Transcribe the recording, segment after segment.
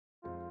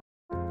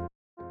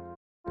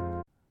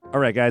All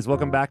right, guys,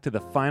 welcome back to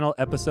the final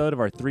episode of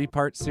our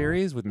three-part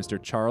series with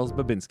Mr. Charles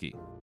Babinski.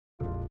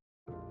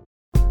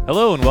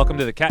 Hello, and welcome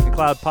to the Cat and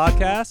Cloud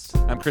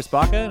podcast. I'm Chris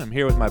Baca, and I'm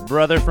here with my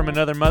brother from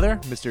another mother,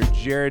 Mr.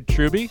 Jared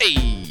Truby.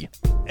 Hey!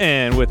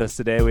 And with us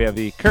today, we have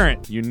the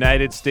current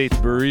United States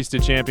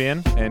Barista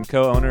Champion and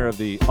co-owner of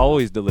the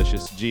always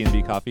delicious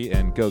G&B Coffee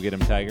and Go Get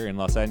 'em Tiger in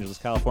Los Angeles,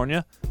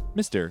 California,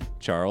 Mr.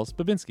 Charles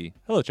Babinski.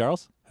 Hello,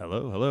 Charles.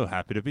 Hello.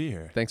 Happy to be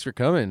here. Thanks for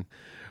coming.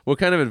 What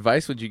kind of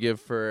advice would you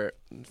give for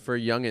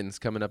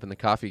youngins coming up in the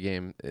coffee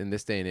game in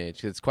this day and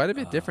age? 'Cause it's quite a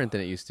bit different than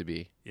it used to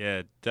be.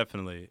 Yeah,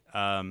 definitely.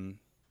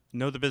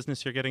 Know the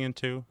business you're getting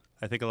into.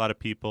 I think a lot of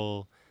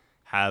people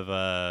have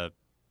a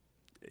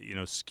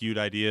skewed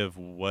idea of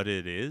what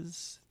it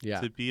is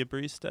to be a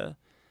barista.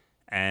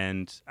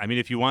 And I mean,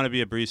 if you want to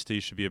be a barista,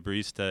 you should be a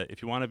barista.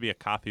 If you want to be a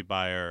coffee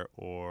buyer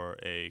or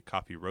a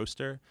coffee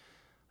roaster,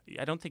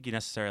 I don't think you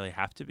necessarily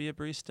have to be a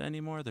barista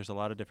anymore. There's a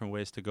lot of different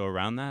ways to go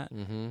around that.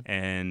 Mm-hmm.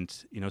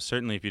 And,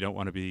 certainly if you don't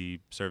want to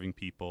be serving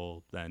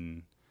people,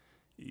 then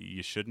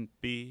you shouldn't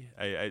be.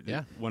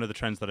 One of the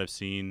trends that I've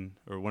seen,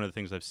 or one of the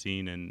things I've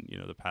seen in,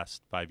 the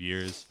past 5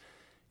 years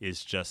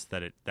is just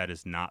that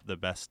is not the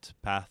best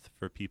path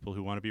for people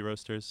who want to be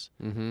roasters,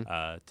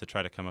 to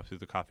try to come up through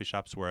the coffee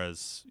shops.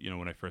 Whereas,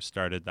 when I first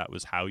started, that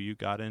was how you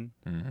got in.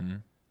 Mm-hmm.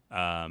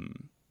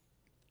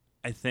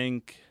 I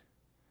think...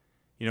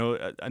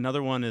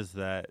 another one is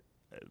that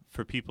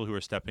for people who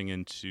are stepping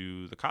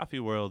into the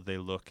coffee world, they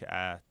look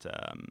at,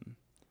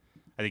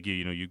 I think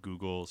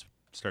you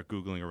start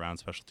Googling around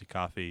specialty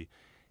coffee,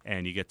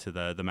 and you get to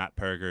the Matt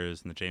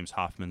Pergers and the James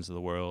Hoffmans of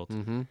the world,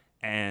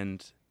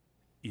 and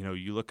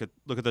you look at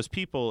those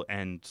people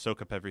and soak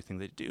up everything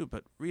they do.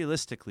 But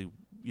realistically,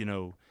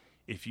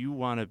 if you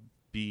want to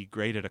be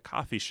great at a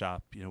coffee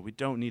shop, we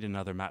don't need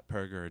another Matt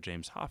Perger or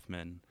James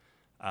Hoffman,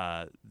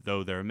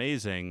 though they're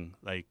amazing.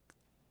 Like,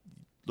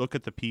 look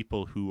at the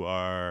people who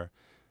are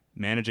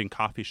managing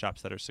coffee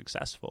shops that are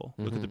successful.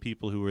 Look at the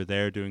people who are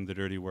there doing the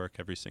dirty work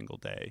every single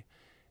day.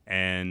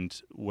 And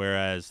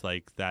whereas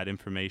like that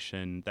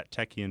information, that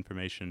techie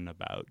information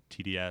about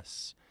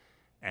TDS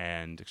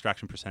and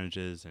extraction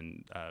percentages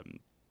and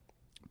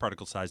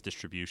particle size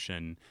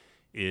distribution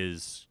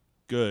is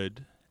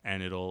good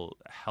and it'll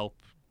help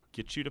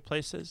get you to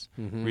places,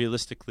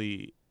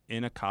 realistically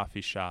in a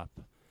coffee shop,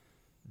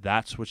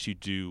 that's what you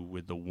do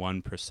with the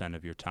 1%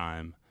 of your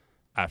time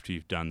after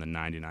you've done the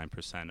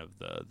 99% of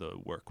the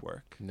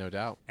work. No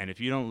doubt. And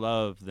if you don't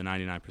love the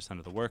 99%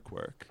 of the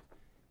work,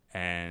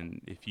 and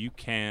if you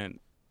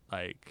can't,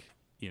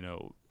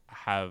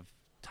 have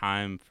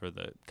time for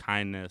the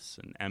kindness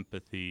and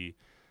empathy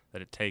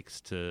that it takes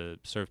to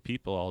serve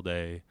people all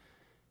day,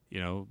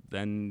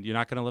 then you're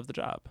not going to love the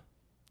job.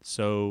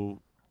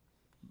 So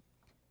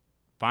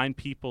find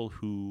people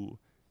who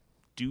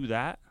do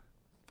that.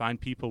 Find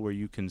people where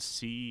you can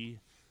see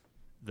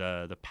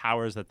the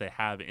powers that they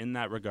have in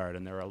that regard,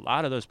 and there are a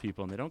lot of those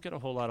people, and they don't get a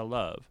whole lot of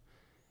love,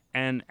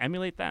 and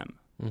emulate them.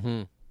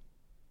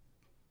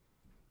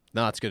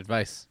 No, that's good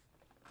advice.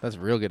 That's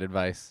real good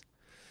advice.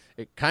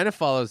 It kind of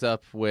follows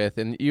up with,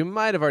 and you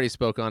might have already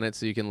spoke on it,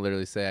 so you can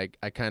literally say,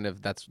 I kind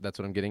of, that's what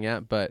I'm getting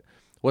at, but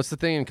what's the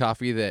thing in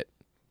coffee that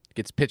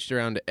gets pitched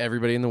around to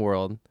everybody in the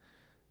world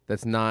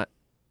that's not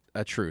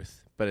a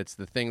truth, but it's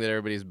the thing that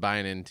everybody's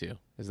buying into?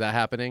 Is that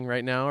happening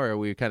right now, or are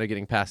we kind of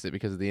getting past it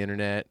because of the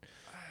internet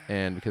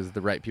and because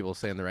the right people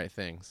saying the right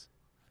things?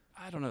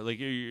 I don't know. Like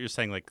you're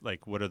saying,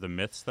 like what are the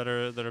myths that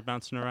are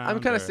bouncing around? I'm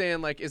kind of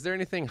saying, is there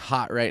anything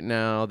hot right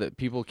now that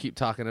people keep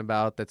talking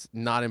about that's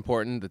not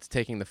important, that's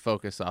taking the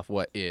focus off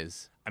what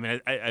is? I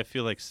mean, I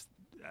feel like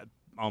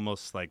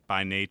almost like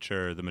by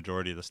nature, the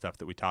majority of the stuff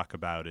that we talk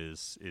about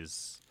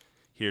is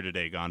here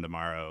today, gone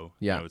tomorrow.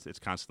 Yeah, it's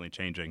constantly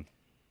changing.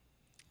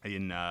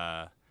 In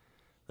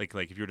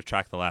like if you were to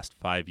track the last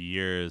 5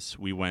 years,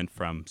 we went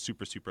from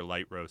super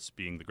light roasts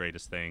being the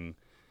greatest thing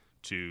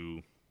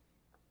to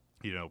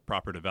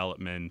proper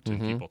development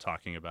and people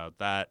talking about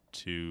that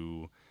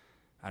to,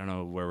 I don't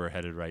know where we're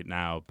headed right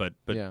now, but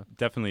yeah.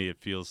 Definitely it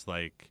feels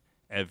like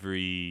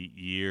every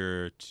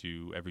year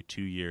to every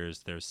 2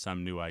 years, there's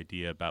some new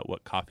idea about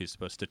what coffee is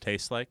supposed to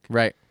taste like.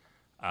 Right.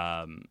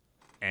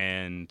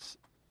 And,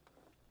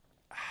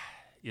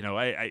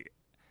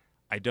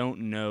 I don't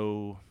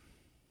know.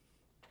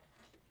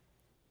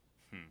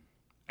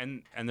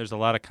 And there's a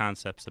lot of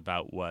concepts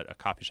about what a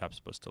coffee shop is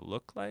supposed to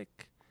look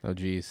like. Oh,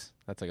 geez.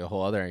 That's like a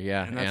whole other,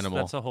 animal.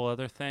 That's a whole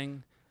other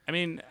thing. I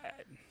mean,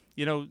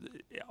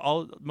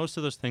 most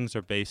of those things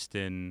are based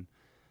in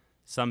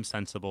some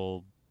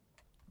sensible,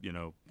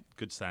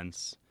 good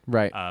sense.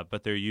 Right.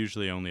 But they're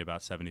usually only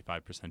about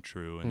 75%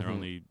 true, and they're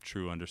only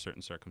true under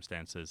certain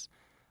circumstances.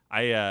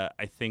 I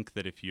think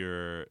that if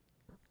you're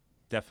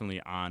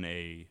definitely on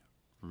a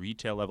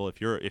retail level, if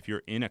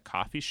you're in a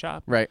coffee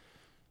shop, right,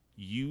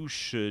 you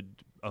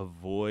should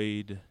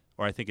avoid,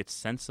 or I think it's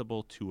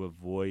sensible to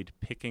avoid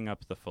picking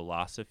up the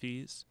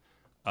philosophies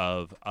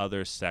of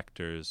other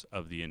sectors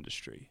of the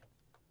industry.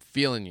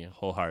 Feeling you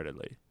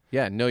wholeheartedly.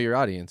 Yeah, know your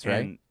audience,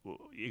 right?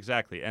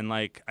 Exactly. And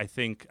I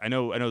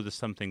know this is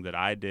something that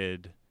I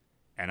did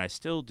and I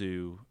still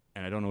do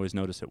and I don't always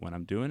notice it when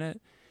I'm doing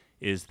it,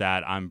 is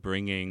that I'm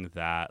bringing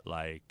that,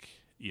 like,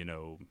 you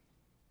know,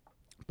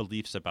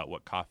 beliefs about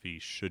what coffee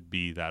should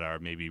be that are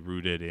maybe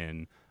rooted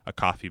in a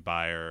coffee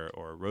buyer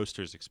or a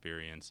roaster's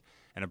experience,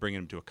 and I'm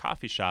bringing them to a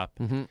coffee shop,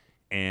 Mm-hmm.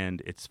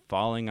 and it's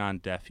falling on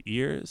deaf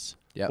ears,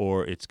 Yep.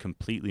 or it's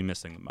completely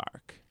missing the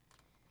mark.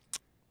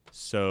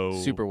 So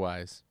Super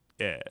wise.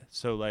 yeah.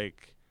 So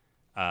like,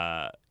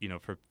 you know,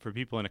 for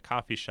people in a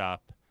coffee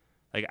shop,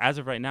 like as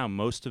of right now,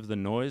 most of the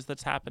noise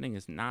that's happening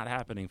is not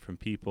happening from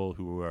people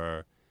who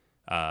are,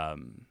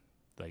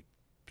 like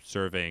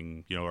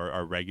serving, you know,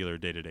 our regular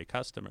day-to-day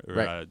customer or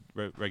Right.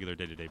 regular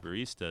day-to-day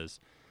baristas.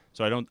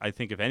 So I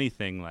think if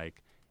anything,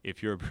 like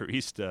if you're a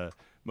barista,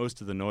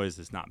 most of the noise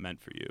is not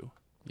meant for you.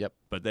 Yep.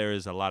 But there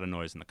is a lot of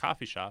noise in the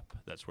coffee shop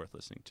that's worth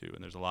listening to,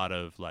 and there's a lot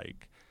of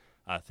like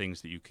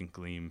things that you can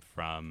glean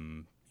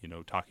from, you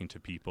know, talking to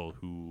people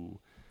who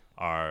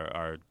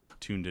are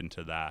tuned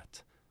into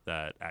that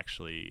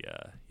actually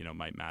you know,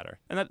 might matter.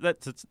 And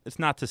that's it's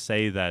not to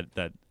say that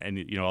and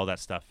you know, all that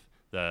stuff,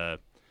 the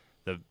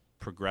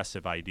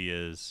progressive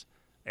ideas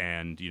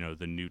and, you know,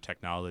 the new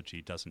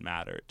technology doesn't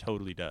matter. It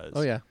totally does.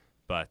 Oh yeah.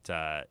 But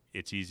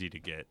it's easy to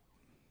get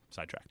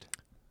sidetracked.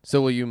 So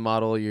will you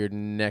model your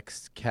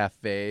next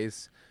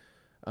cafes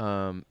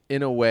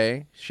in a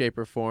way, shape,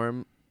 or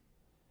form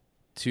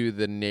to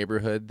the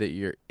neighborhood that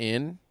you're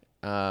in?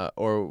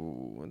 Or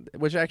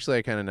which actually,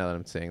 I kind of, now that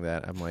I'm saying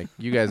that, I'm like,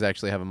 you guys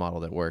actually have a model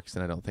that works,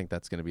 and I don't think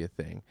that's going to be a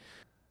thing.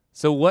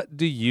 So what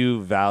do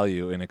you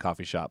value in a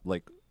coffee shop?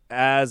 Like,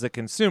 as a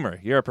consumer,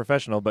 you're a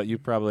professional, but you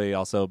probably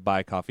also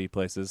buy coffee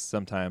places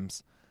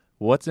sometimes.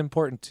 What's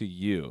important to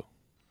you?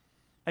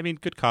 I mean,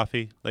 good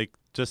coffee. Like,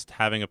 just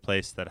having a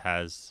place that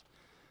has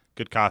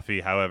good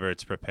coffee, however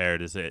it's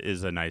prepared, is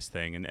a nice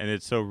thing. And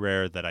it's so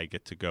rare that I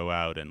get to go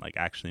out and like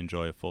actually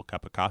enjoy a full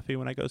cup of coffee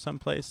when I go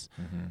someplace,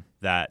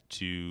 that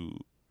to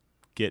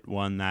get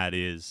one that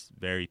is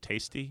very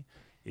tasty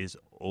is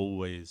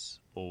always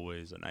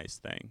a nice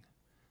thing.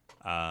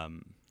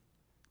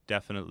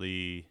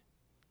 Definitely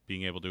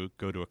being able to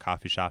go to a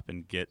coffee shop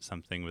and get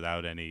something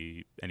without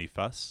any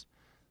fuss,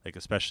 like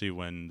especially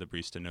when the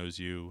barista knows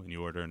you and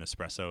you order an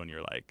espresso and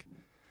you're like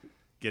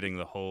getting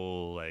the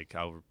whole, like,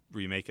 I'll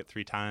remake it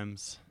 3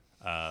 times.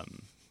 I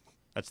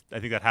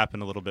think that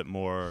happened a little bit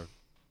more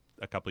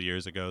a couple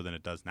years ago than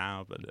it does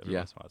now, but every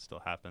once in a while it still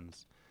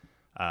happens.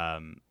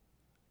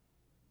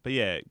 But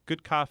yeah,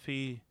 good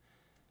coffee.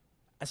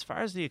 As far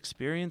as the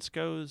experience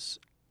goes,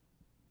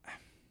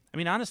 I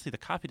mean, honestly, the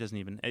coffee doesn't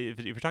even, if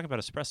you're talking about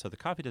espresso, the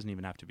coffee doesn't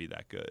even have to be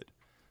that good.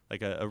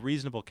 Like a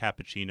reasonable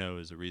cappuccino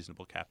is a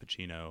reasonable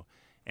cappuccino.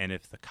 And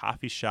if the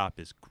coffee shop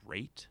is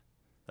great,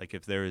 like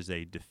if there is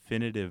a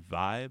definitive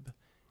vibe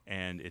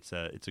and it's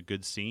a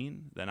good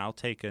scene, then I'll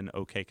take an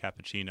okay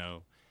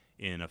cappuccino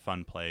in a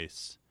fun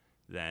place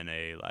than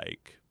a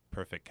like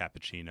perfect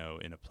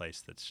cappuccino in a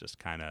place that's just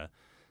kind of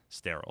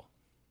sterile.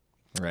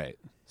 Right.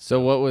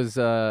 So what was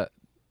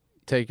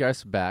take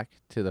us back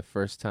to the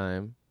first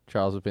time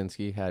Charles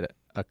Babinski had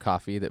a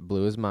coffee that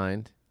blew his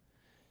mind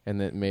and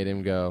that made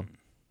him go,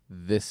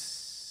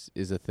 "This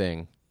is a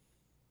thing.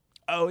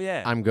 Oh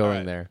yeah, I'm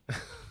going All right.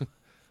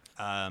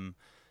 there."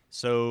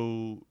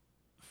 So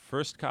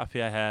first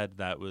coffee I had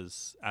that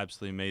was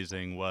absolutely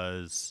amazing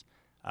was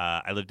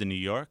I lived in New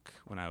York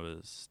when I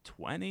was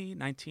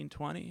 19,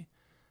 20.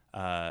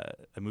 I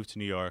moved to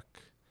New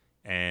York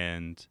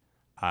and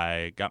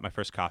I got my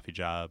first coffee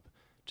job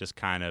just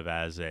kind of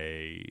as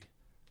a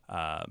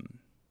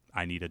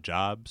I need a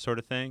job sort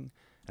of thing.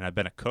 And I've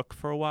been a cook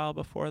for a while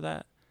before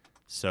that.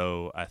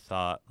 So I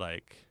thought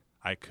like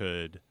I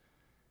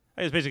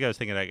was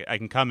thinking I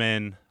can come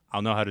in,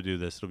 I'll know how to do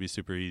this, it'll be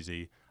super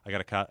easy. I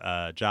got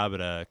a job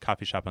at a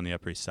coffee shop on the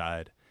Upper East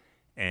Side,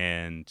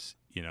 and,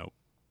 you know,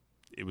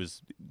 it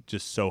was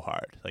just so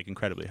hard, like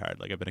incredibly hard.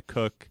 Like I've been a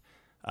cook,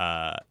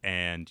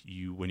 and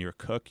when you're a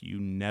cook, you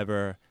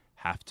never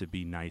have to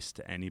be nice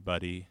to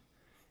anybody,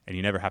 and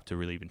you never have to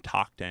really even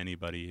talk to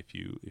anybody if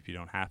you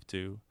don't have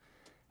to,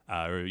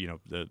 or you know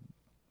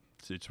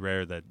it's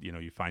rare that, you know,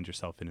 you find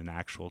yourself in an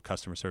actual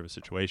customer service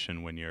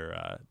situation when you're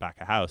back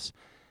at house.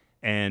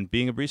 And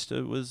being a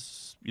barista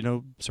was, you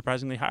know,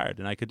 surprisingly hard.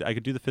 And I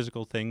could do the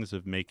physical things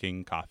of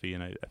making coffee,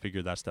 and I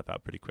figured that stuff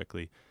out pretty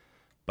quickly.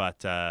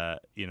 But,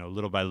 you know,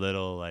 little by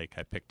little, like,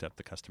 I picked up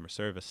the customer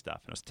service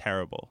stuff, and it was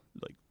terrible,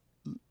 like,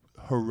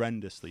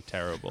 horrendously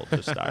terrible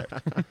to start.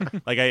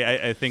 Like,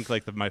 I think,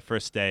 like, my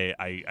first day,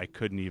 I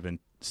couldn't even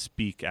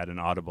speak at an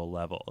audible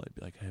level. I'd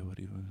be like, hey, what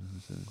do you want?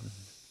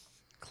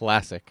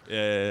 Classic.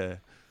 Yeah.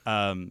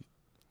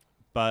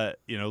 But,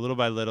 you know, little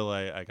by little,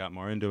 I got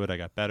more into it. I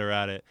got better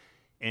at it.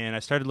 And I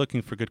started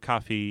looking for good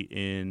coffee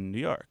in New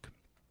York,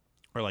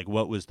 or like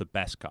what was the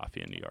best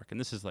coffee in New York. And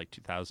this is like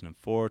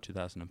 2004,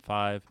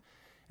 2005.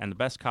 And the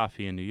best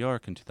coffee in New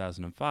York in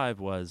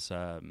 2005 was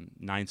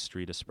 9th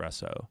Street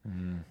Espresso.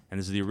 And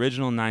this is the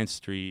original 9th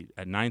Street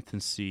at 9th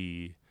and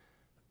C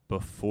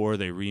before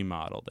they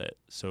remodeled it.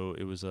 So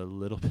it was a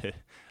little bit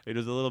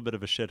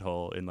of a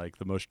shithole in like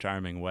the most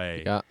charming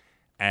way. Yeah.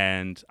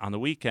 And on the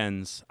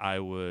weekends, I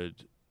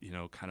would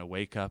kind of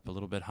wake up a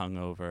little bit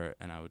hungover,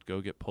 and I would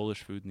go get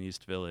Polish food in the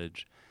East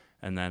Village,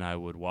 and then I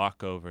would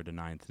walk over to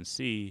 9th and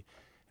C,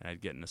 and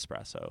I'd get an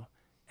espresso.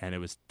 And it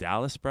was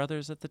Dallas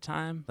Brothers at the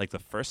time, like the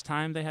first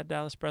time they had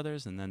Dallas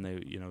Brothers, and then they,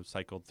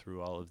 cycled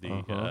through all of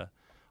the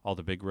all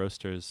the big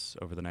roasters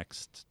over the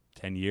next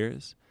 10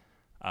 years.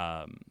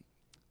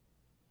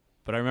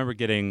 But I remember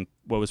getting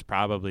what was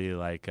probably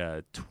like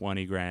a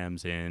 20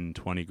 grams in,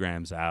 20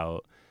 grams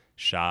out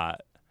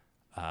shot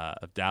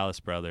of Dallas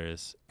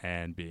Brothers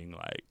and being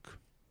like,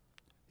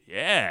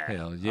 yeah,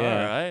 Hell yeah.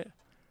 all right,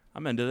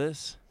 I'm into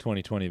this.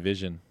 2020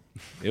 vision.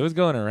 It was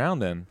going around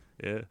then.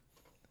 Yeah.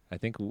 I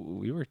think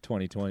we were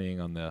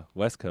 2020ing on the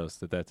West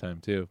Coast at that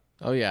time too.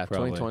 Oh yeah,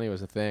 Probably. 2020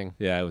 was a thing.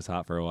 Yeah, it was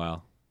hot for a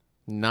while.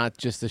 Not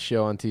just a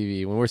show on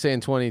TV. When we're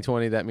saying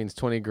 2020, that means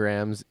 20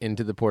 grams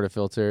into the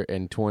portafilter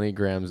and 20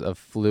 grams of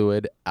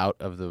fluid out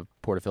of the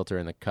portafilter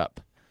in the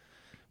cup,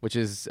 which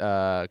is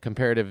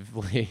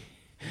comparatively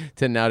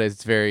to nowadays,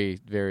 it's very,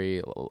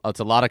 very. It's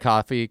a lot of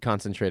coffee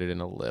concentrated in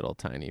a little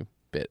tiny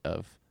bit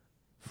of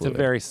fluid. It's a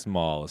very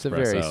small espresso. It's a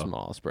very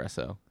small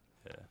espresso.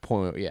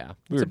 Yeah.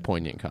 It's a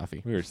poignant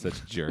coffee. We were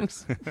such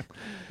jerks.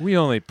 We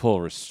only pull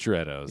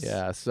ristrettos.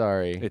 Yeah,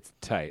 sorry. It's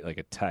tight like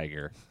a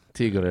tiger.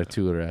 Tigre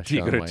Tura.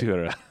 Sean White.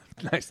 Tigre.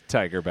 Nice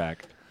tiger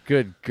back.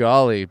 Good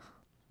golly.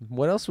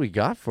 What else we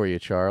got for you,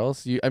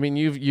 Charles?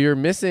 You're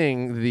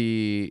missing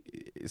the.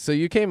 So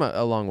you came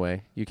a long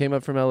way. You came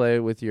up from LA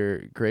with your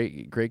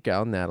great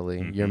gal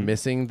Natalie. Mm-hmm. You're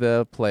missing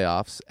the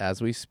playoffs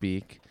as we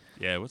speak.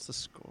 Yeah, what's the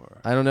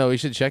score? I don't know. We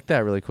should check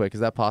that really quick.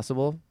 Is that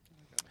possible?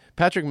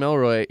 Patrick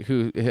Milroy,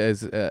 who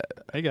has,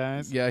 Hey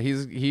guys. yeah,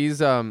 he's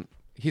kind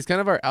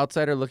of our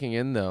outsider looking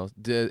in though.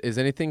 Is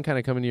anything kind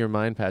of coming to your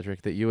mind,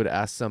 Patrick, that you would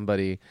ask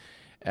somebody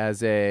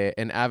as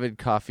an avid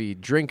coffee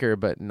drinker,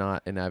 but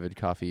not an avid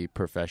coffee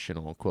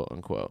professional, quote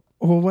unquote?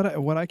 Well,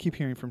 what I keep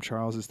hearing from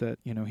Charles is that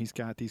he's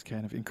got these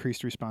kind of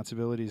increased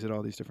responsibilities at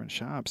all these different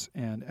shops,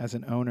 and as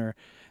an owner,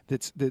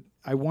 that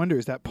I wonder,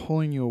 is that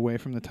pulling you away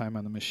from the time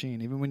on the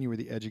machine? Even when you were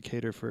the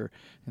educator for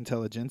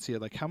Intelligentsia,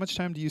 like how much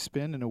time do you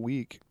spend in a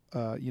week,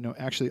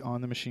 actually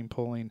on the machine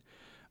pulling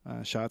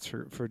shots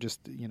for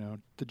just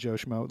the Joe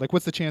Schmo? Like,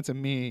 what's the chance of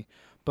me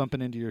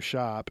bumping into your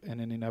shop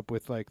and ending up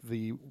with like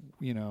the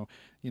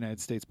United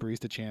States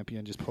Barista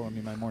Champion just pulling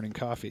me my morning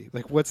coffee?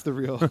 Like, what's the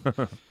real?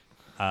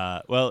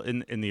 Well,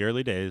 in the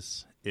early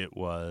days, it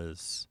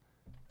was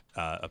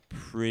a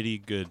pretty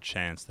good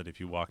chance that if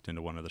you walked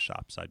into one of the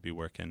shops, I'd be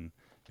working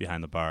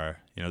behind the bar.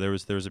 There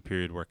was a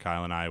period where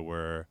Kyle and I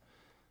were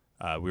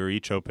we were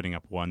each opening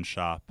up one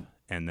shop,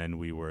 and then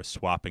we were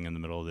swapping in the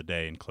middle of the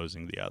day and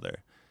closing the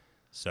other.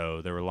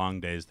 So there were long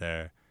days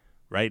there.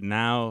 Right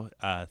now,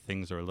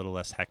 things are a little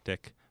less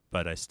hectic,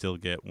 but I still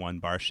get one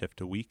bar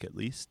shift a week at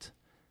least,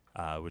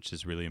 which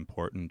is really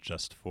important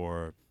just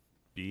for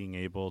being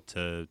able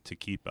to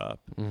keep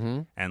up.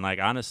 Mm-hmm. And like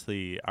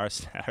honestly, our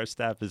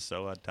staff is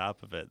so on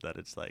top of it that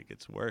it's like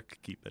it's work.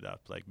 Keep it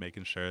up, like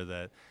making sure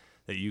that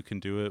you can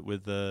do it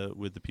with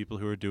the people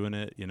who are doing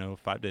it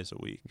 5 days a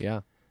week.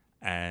 Yeah.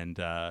 And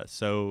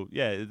so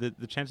yeah,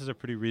 the chances are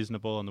pretty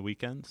reasonable on the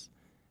weekends.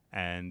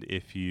 And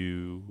if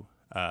you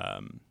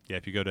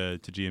if you go to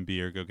GMB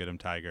or Go Get 'Em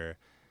Tiger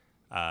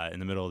in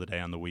the middle of the day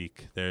on the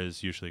week,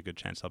 there's usually a good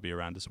chance I'll be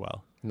around as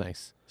well,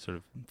 Nice. sort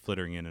of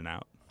flittering in and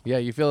out. Yeah,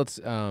 you feel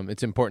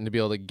it's important to be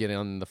able to get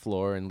on the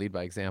floor and lead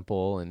by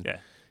example, and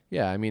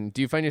Yeah. I mean,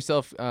 do you find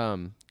yourself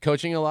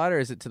coaching a lot, or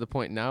is it to the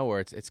point now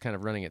where it's kind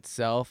of running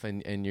itself,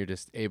 and you're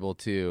just able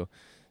to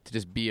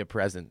just be a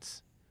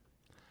presence?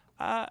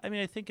 I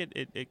mean, I think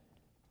it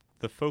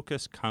the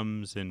focus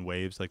comes in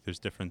waves. Like there's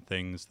different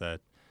things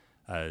that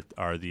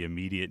are the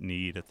immediate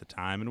need at the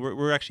time, and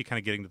we're actually kind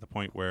of getting to the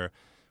point where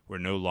we're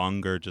no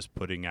longer just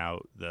putting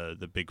out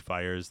the big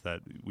fires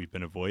that we've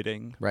been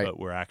avoiding, right. But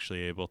we're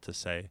actually able to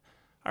say,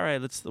 all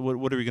right,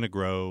 what are we going to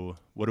grow?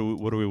 What do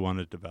we want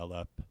to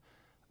develop?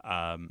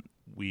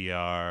 We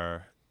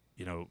are,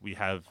 we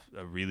have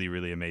a really,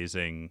 really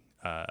amazing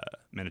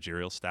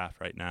managerial staff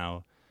right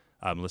now.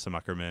 Melissa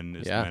Muckerman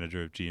is the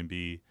manager of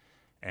GMB,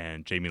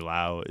 and Jamie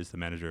Lau is the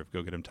manager of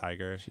Go Get 'Em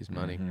Tiger. She's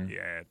money. Mm-hmm.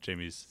 Yeah,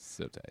 Jamie's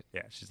So tight.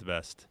 yeah, she's the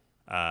best.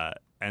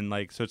 And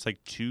like, so it's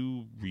like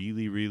two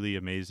really, really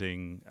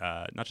amazing,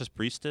 not just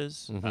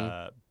baristas,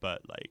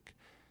 but like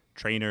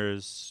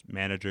trainers,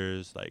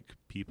 managers, like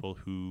people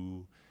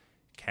who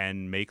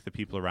can make the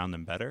people around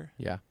them better.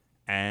 Yeah.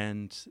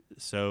 And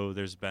so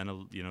there's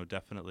been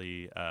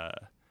definitely a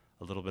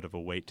little bit of a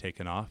weight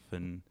taken off,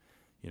 and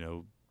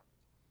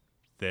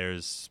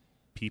there's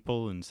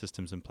people and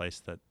systems in place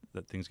that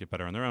things get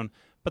better on their own.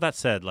 But that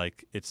said,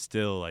 like it's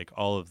still like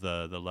all of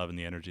the love and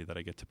the energy that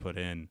I get to put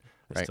in,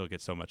 I still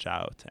get so much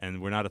out.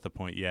 And we're not at the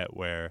point yet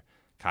where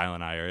Kyle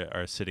and I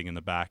are sitting in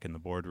the back in the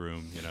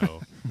boardroom,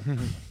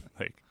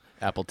 like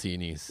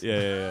Appletinis.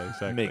 yeah,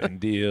 exactly. Making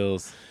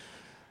deals.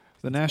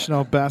 The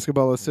National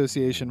Basketball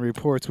Association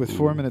reports with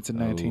 4 minutes and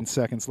 19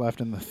 seconds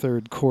left in the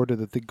third quarter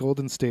that the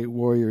Golden State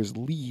Warriors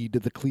lead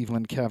the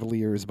Cleveland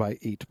Cavaliers by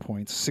 8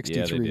 points,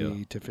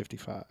 63 to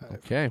 55.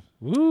 Okay.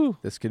 Woo!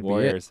 This could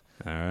Warriors.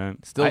 All right.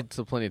 be it.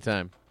 Still plenty of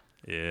time.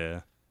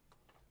 Yeah.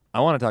 I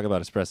want to talk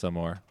about espresso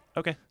more.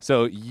 Okay.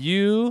 So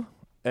you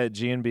at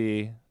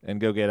G&B and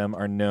Go Get 'Em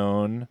are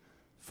known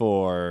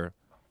for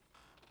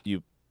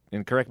you,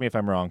 and correct me if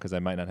I'm wrong because I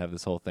might not have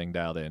this whole thing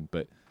dialed in,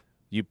 but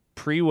you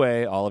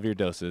pre-weigh all of your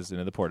doses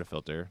into the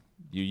portafilter.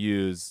 You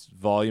use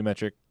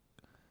volumetric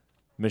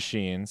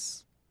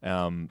machines.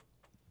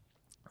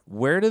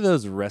 Where do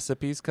those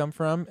recipes come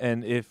from?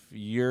 And if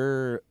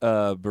you're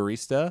a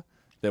barista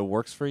that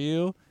works for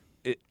you,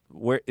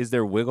 where is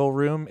there wiggle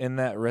room in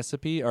that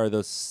recipe? Or are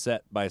those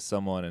set by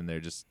someone and they're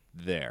just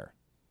there?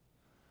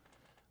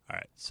 All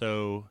right.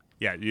 So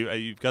yeah,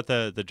 you've got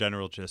the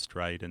general gist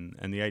right,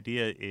 and the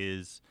idea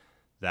is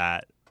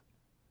that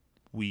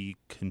we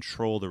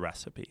control the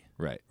recipe.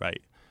 Right.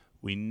 Right.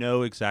 We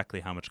know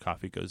exactly how much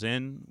coffee goes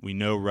in. We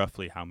know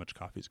roughly how much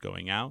coffee is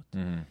going out,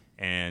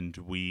 and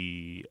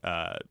we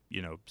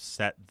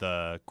set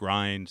the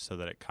grind so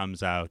that it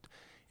comes out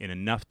in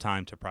enough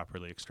time to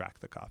properly extract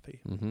the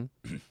coffee.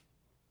 Mm-hmm.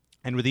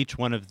 And with each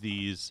one of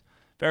these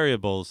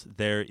variables,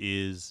 there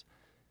is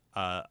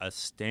a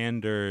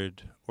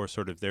standard, or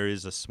sort of there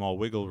is a small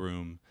wiggle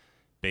room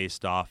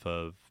based off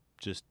of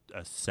just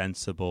a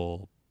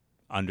sensible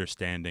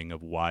understanding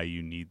of why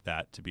you need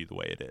that to be the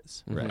way it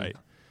is. Right. Right.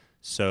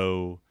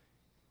 So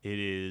it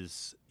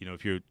is,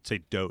 if you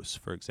say dose,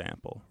 for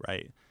example,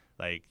 right?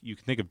 Like you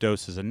can think of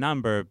dose as a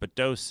number, but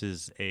dose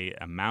is a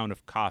amount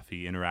of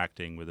coffee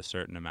interacting with a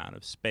certain amount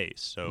of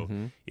space. So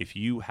if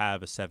you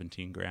have a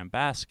 17-gram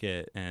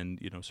basket and,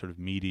 sort of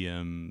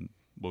medium,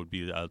 what would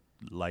be a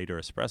lighter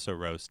espresso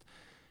roast,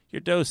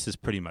 your dose is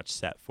pretty much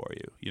set for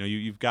you.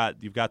 You've got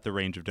the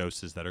range of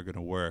doses that are going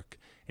to work,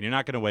 and you're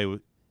not going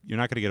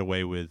to get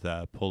away with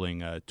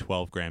pulling a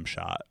 12-gram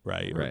shot,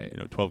 right? Right.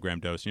 Or, 12-gram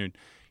dose.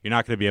 You're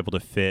not going to be able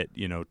to fit,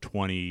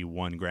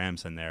 21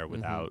 grams in there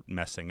without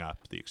messing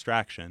up the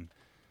extraction.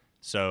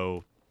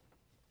 So,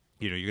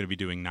 you're going to be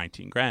doing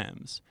 19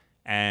 grams.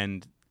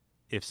 And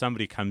if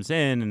somebody comes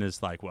in and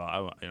is like, well, I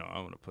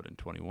want to put in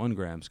 21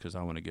 grams because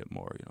I want to get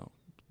more,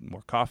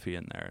 more coffee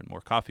in there and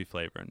more coffee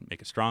flavor and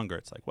make it stronger.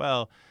 It's like,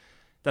 well,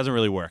 it doesn't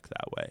really work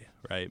that way,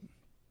 right?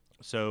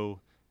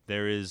 So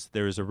there is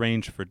a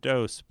range for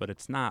dose, but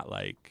it's not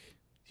like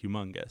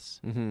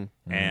humongous.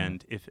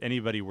 And if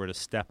anybody were to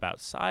step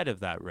outside of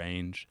that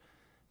range,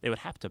 they would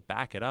have to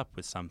back it up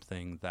with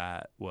something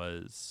that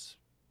was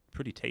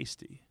pretty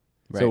tasty.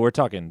 So we're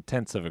talking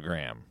tenths of a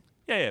gram.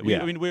 Yeah.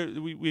 I mean,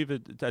 we have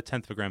a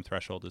tenth of a gram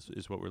threshold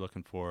is what we're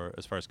looking for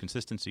as far as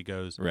consistency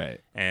goes.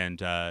 Right. And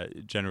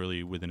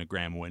generally within a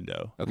gram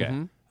window.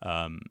 Okay.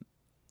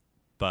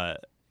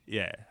 But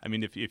yeah, I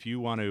mean, if you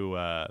want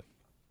to,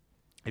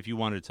 if you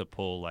wanted to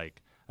pull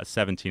like a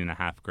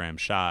 17.5 gram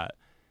shot,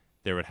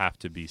 there would have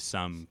to be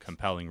some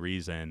compelling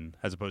reason,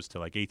 as opposed to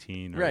like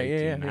 18 or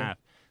 18 and a half.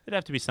 There'd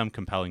have to be some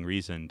compelling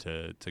reason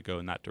to go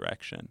in that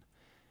direction.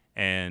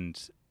 And,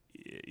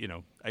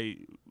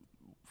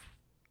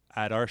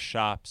 at our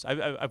shops,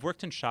 I've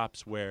worked in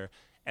shops where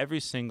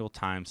every single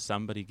time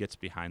somebody gets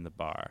behind the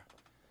bar,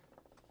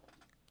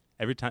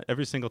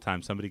 every single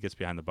time somebody gets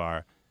behind the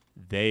bar,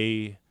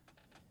 they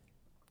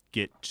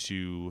get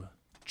to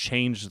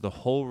change the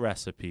whole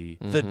recipe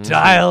The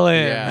dial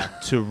in. Yeah.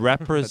 to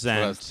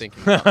represent That's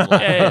what I was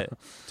thinking about.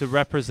 to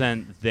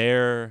represent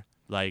their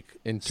like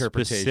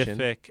Interpretation.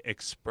 specific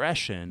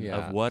expression Yeah.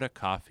 of what a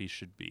coffee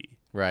should be.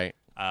 Right.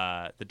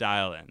 The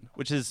dial in,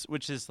 which is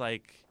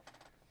like,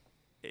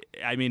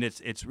 I mean,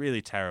 it's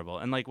really terrible.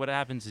 And like what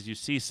happens is you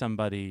see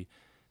somebody,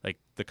 like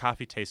the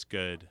coffee tastes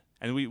good,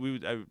 and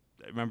I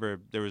remember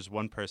there was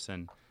one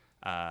person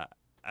at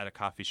a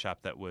coffee shop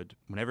that would,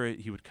 whenever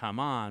he would come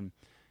on,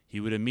 he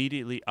would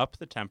immediately up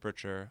the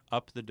temperature,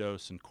 up the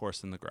dose, and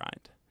coarsen the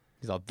grind.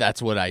 He's all, that's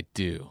what I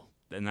do.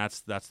 And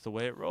that's the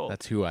way it rolls.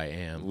 That's who I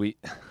am.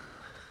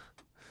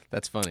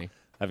 That's funny.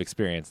 I've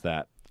experienced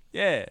that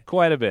yeah.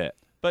 quite a bit.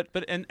 But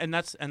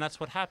that's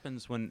what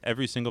happens when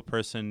every single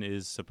person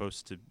is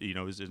supposed to,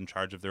 is in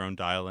charge of their own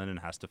dial in and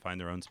has to find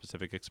their own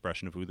specific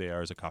expression of who they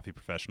are as a coffee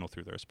professional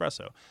through their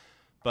espresso.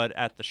 But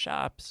at the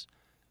shops,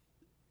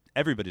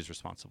 everybody's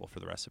responsible for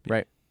the recipe.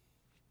 Right.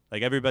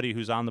 Like everybody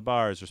who's on the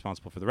bar is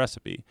responsible for the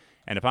recipe.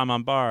 And if I'm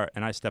on bar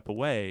and I step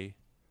away,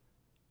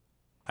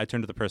 I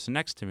turn to the person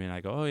next to me and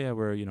I go, oh yeah,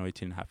 we're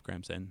 18.5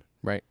 grams in.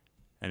 Right.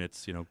 And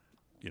it's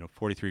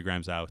 43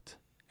 grams out,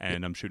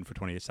 and I'm shooting for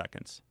 28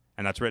 seconds.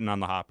 And that's written on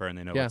the hopper, and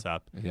they know what's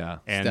up. Yeah.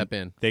 And Step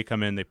in. They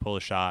come in, they pull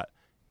a shot,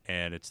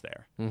 and it's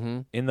there.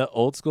 Mm-hmm. In the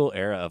old school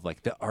era of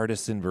like the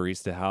artisan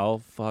barista,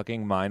 how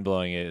fucking mind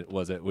blowing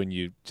was it when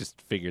you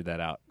just figured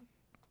that out?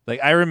 Like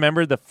I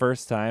remember the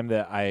first time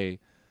that we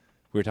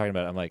were talking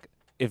about it, I'm like,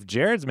 if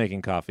Jared's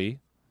making coffee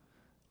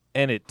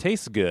and it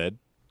tastes good,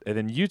 and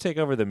then you take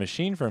over the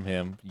machine from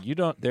him,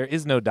 there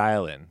is no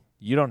dial in.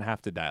 You don't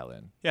have to dial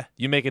in. Yeah.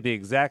 You make it the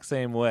exact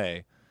same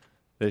way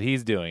that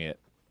he's doing it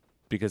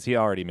because he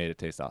already made it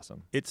taste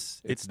awesome.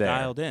 It's there.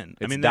 dialed in.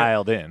 It's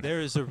dialed in.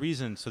 There is a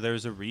reason. So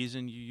there's a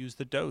reason you use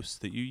the dose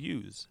that you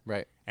use.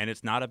 Right. And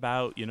it's not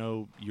about,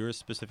 your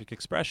specific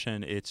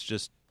expression. It's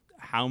just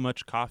how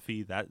much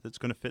coffee that's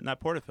going to fit in that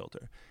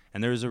portafilter.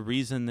 And there's a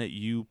reason that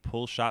you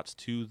pull shots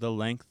to the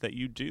length that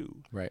you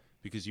do. Right.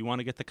 because you want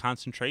to get the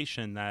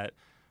concentration that,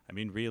 I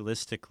mean,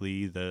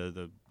 realistically,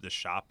 the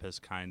shop has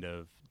kind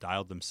of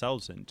dialed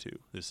themselves into.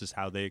 This is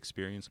how they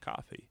experience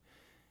coffee.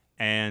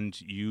 And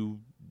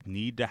you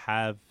need to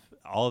have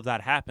all of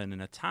that happen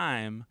in a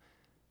time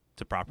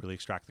to properly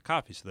extract the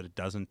coffee so that it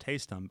doesn't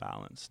taste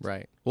unbalanced.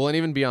 Right. Well, and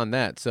even beyond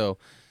that, so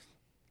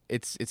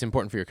it's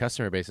important for your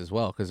customer base as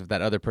well, because if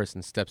that other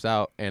person steps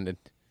out and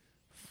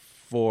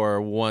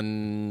for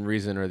one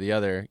reason or the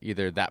other,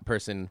 either that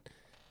person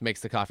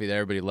makes the coffee that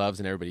everybody loves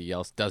and everybody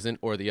else doesn't,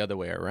 or the other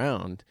way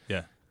around,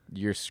 Yeah.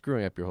 you're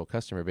screwing up your whole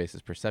customer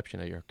base's perception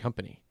of your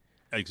company.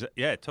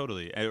 Yeah,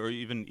 totally. Or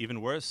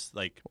even worse,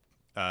 like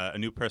a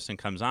new person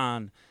comes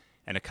on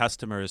and a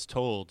customer is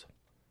told,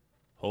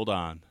 hold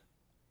on,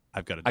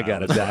 I've got to I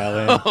gotta this in." dial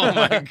in. Oh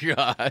my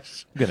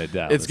gosh. I'm gonna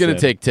dial. It's this going in.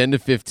 to take 10 to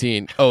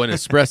 15. Oh, an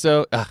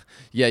espresso?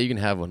 Yeah, you can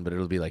have one, but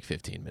it'll be like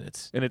 15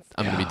 minutes. And it's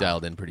I'm going to be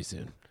dialed in pretty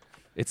soon.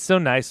 It's so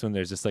nice when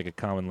there's just like a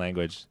common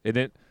language.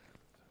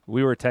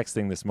 We were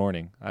texting this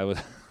morning. I was.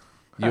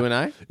 You and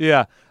I?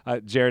 Yeah,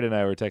 Jared and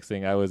I were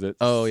texting. I was at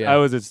yeah. I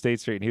was at State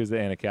Street and he was at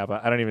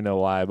Anacapa. I don't even know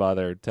why I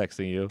bothered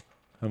texting you.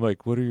 I'm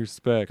like, what are your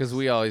specs? Because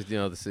we always, we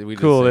do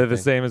Cool, they're the the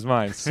same same as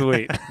mine.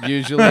 Sweet. thing.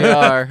 Usually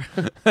are.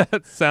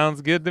 That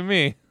sounds good to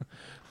me.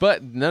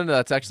 But no,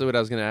 that's actually what I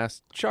was going to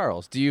ask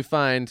Charles. Do you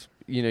find,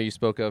 you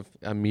spoke of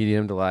a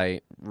medium to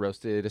light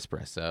roasted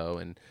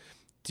espresso, and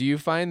do you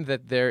find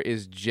that there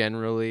is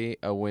generally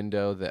a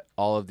window that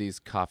all of these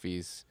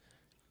coffees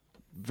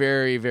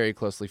very, very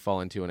closely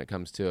fall into when it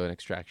comes to an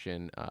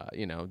extraction,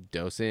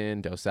 dose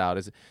in, dose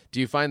out? Do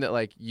you find that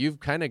like you've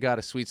kind of got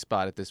a sweet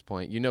spot at this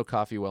point? You know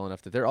coffee well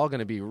enough that they're all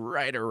going to be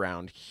right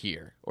around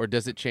here, or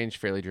does it change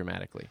fairly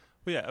dramatically?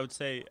 Well, yeah, I would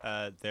say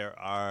there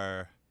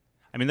are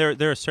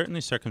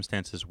certainly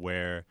circumstances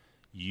where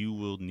you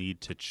will need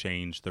to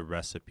change the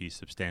recipe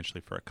substantially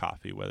for a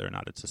coffee, whether or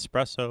not it's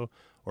espresso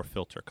or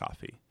filter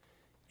coffee.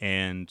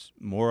 And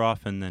more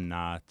often than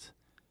not,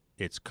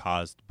 it's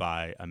caused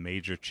by a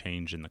major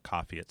change in the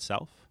coffee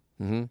itself.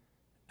 Mm-hmm.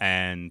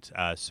 And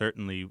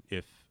certainly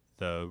if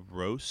the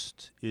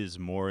roast is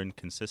more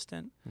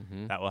inconsistent,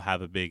 Mm-hmm. that will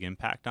have a big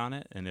impact on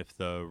it. And if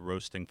the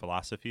roasting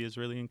philosophy is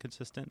really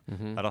inconsistent,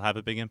 Mm-hmm. that'll have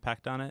a big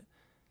impact on it.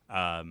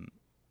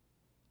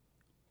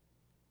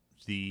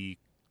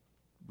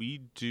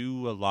 We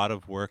do a lot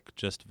of work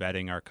just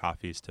vetting our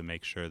coffees to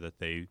make sure that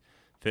they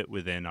fit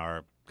within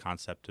our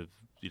concept of,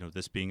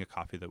 this being a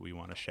coffee that we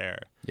want to share.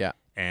 Yeah.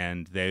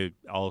 And they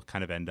all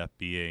kind of end up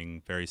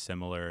being very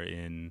similar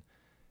in,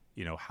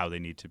 how they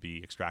need to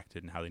be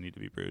extracted and how they need to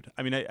be brewed.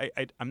 I mean,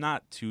 I'm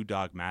not too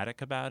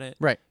dogmatic about it.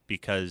 Right.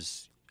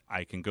 Because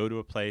I can go to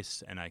a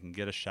place and I can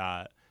get a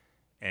shot,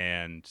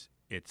 and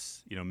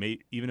it's,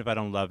 even if I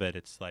don't love it,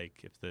 it's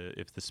like if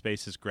the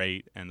space is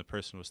great and the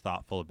person was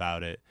thoughtful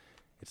about it,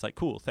 it's like,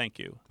 cool, thank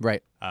you.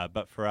 Right.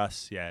 But for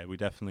us, yeah, we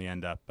definitely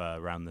end up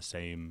around the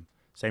same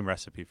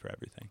recipe for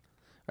everything.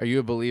 Are you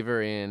a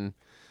believer in,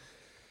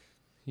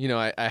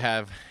 I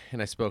have,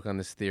 and I spoke on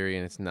this theory,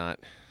 and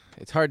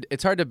it's hard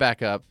to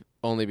back up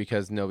only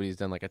because nobody's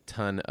done like a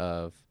ton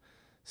of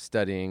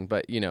studying,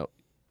 but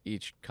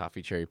each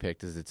coffee cherry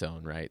picked is its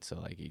own, right? So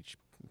like each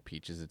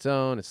peach is its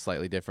own, it's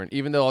slightly different,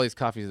 even though all these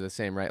coffees are the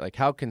same, right? Like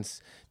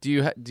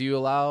do you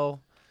allow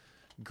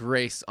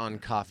grace on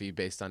coffee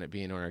based on it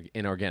being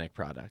an organic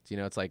product?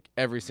 It's like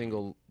every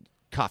single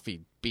coffee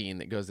bean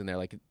that goes in there,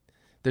 like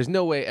there's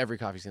no way every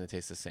coffee's going to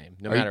taste the same,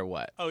 no matter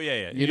what. Oh,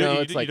 yeah, yeah. You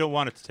don't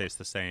want it to taste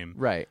the same.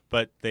 Right.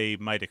 But they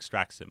might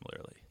extract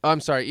similarly. I'm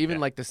sorry, even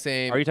like the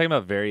same. Are you talking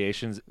about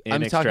variations in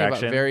I'm extraction? talking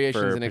about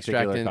variations for in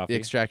particular coffee?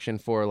 extraction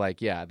for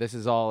like, yeah, this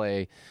is all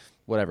a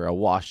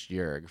washed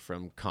yerg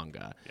from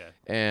Conga. Yeah.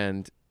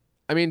 And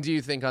I mean, do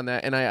you think on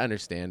that? And I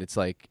understand it's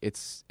like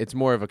it's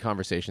more of a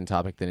conversation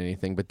topic than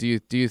anything. But do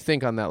you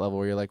think on that level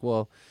where you're like,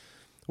 well,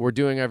 we're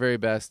doing our very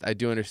best. I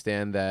do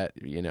understand that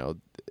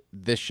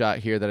this shot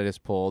here that I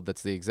just pulled,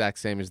 that's the exact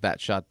same as that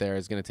shot there,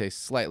 is going to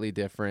taste slightly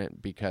different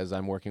because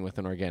I'm working with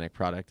an organic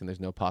product, and there's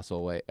no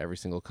possible way every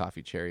single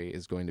coffee cherry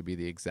is going to be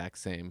the exact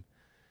same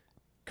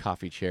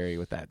coffee cherry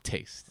with that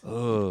taste.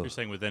 Oh,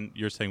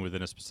 You're saying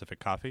within a specific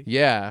coffee?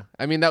 Yeah,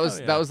 I mean that was Oh,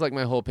 yeah. that was like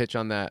my whole pitch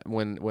on that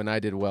when I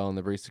did well in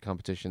the barista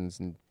competitions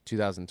in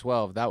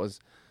 2012. That was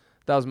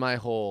my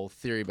whole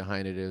theory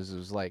behind it. It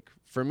was like,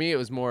 for me, it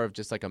was more of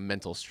just like a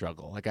mental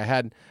struggle. Like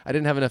I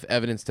didn't have enough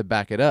evidence to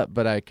back it up,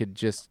 but I could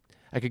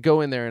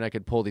go in there and I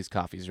could pull these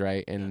coffees,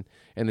 right? And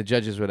the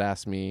judges would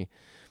ask me,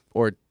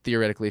 or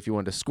theoretically, if you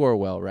wanted to score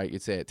well, right,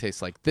 you'd say it tastes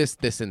like this,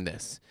 this, and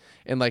this.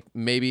 And like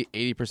maybe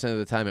 80% of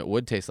the time it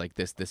would taste like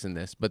this, this, and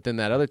this. But then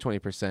that other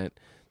 20%,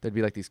 there'd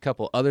be like these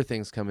couple other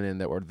things coming in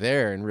that were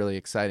there and really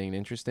exciting and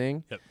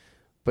interesting. Yep.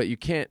 But you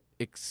can't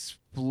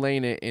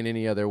explain it in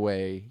any other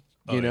way,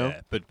 you know?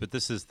 Yeah. But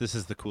this is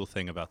the cool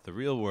thing about the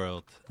real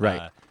world.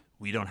 Right.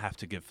 We don't have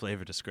to give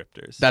flavor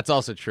descriptors. That's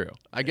also true.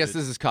 I guess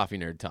this is coffee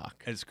nerd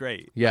talk. It's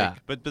great. Yeah.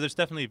 But there's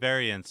definitely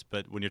variance.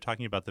 But when you're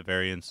talking about the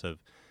variance of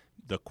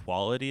the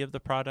quality of the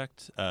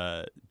product,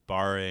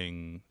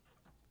 barring,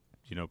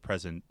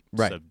 presence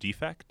Right. of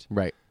defect,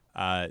 Right.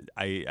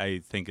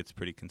 I think it's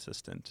pretty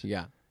consistent.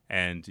 Yeah.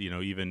 And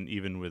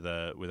even with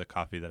a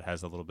coffee that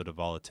has a little bit of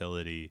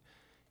volatility,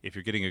 if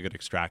you're getting a good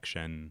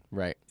extraction,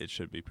 Right. it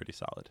should be pretty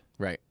solid.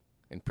 Right.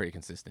 And pretty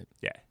consistent.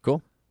 Yeah.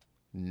 Cool.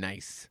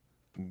 Nice.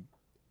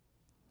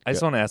 I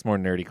just want to ask more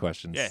nerdy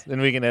questions. Yeah.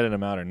 And we can edit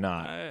them out or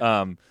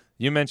not.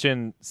 You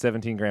mentioned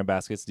 17-gram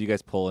baskets. Do you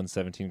guys pull in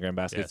 17-gram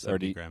Yeah, baskets, or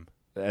 70 gram.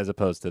 as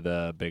opposed to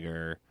the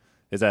bigger?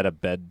 Is that a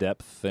bed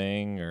depth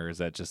thing, or is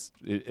that just,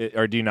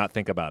 or do you not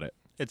think about it?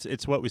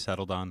 It's what we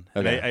settled on.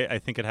 Okay. And I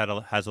think it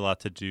has a lot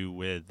to do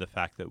with the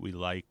fact that we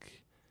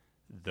like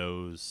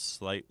those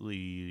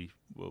slightly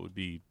what would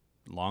be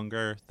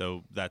longer,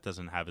 though that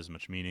doesn't have as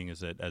much meaning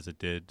as it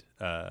did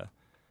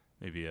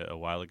maybe a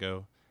while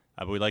ago.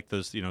 But we like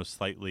those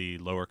slightly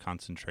lower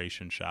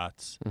concentration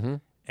shots, Mm-hmm.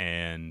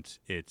 and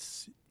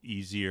it's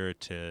easier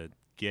to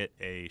get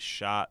a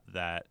shot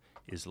that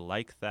is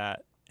like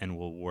that and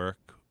will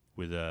work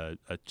with a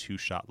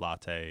 2-shot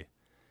latte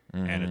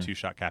and a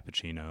 2-shot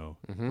cappuccino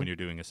when you're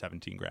doing a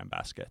 17-gram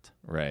basket.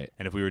 Right.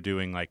 And if we were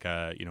doing like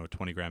a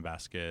 20-gram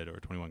basket or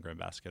a 21-gram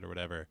basket or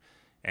whatever,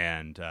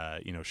 and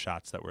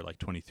shots that were like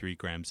 23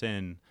 grams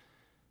in,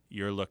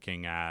 you're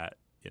looking at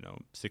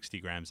 60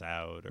 grams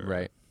out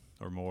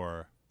or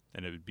more,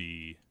 and it would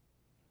be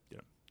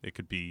it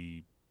could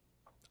be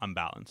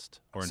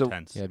unbalanced or So-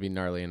 intense. Yeah, it'd be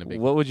gnarly and a big.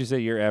 What would you say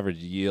your average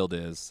yield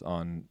is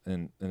on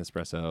an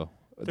espresso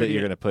that 38.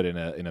 you're going to put in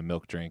a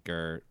milk drink?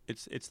 Or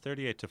It's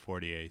 38 to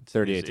 48.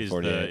 38 to is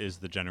 48. is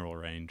the general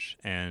range,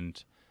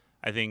 and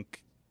I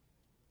think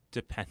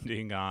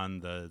depending on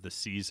the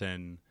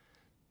season,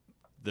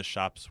 the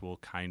shops will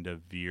kind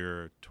of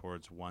veer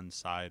towards one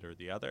side or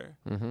the other.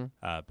 Mm-hmm.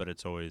 But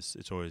it's always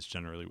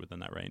generally within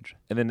that range.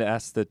 and then to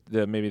ask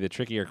the maybe the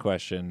trickier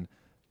question,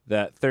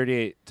 that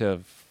 38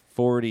 to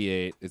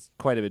 48 is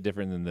quite a bit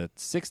different than the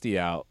 60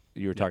 out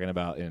you were talking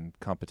about in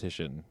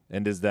competition.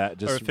 And is that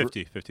just Or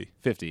 50.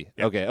 50?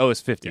 Yeah. Okay. Oh,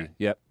 it's 50. Yeah.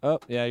 Yep. Oh,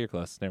 yeah, you're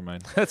close. Never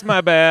mind. That's my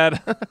bad.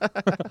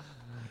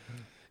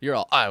 You're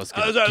all. I was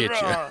gonna get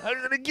you. I was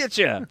going to get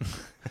you.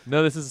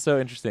 No, this is so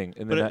interesting.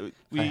 And then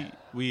But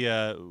we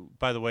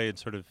by the way, and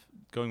sort of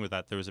going with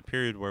that, there was a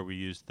period where we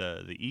used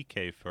the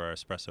EK for our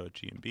espresso at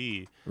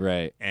G&B,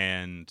 right.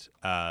 and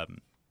I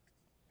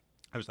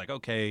was like,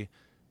 okay,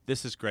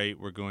 this is great.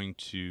 We're going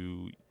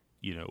to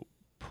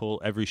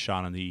pull every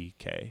shot on the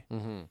EK,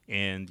 Mm-hmm.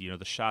 and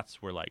the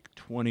shots were like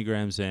 20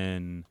 grams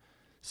in,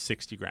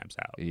 60 grams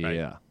out, right?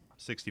 Yeah.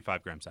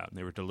 65 grams out, and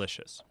they were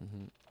delicious.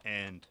 Mm-hmm.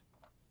 And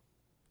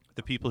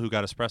the people who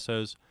got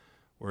espressos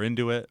were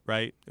into it,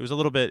 right? It's a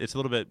little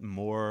bit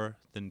more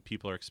than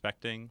people are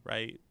expecting,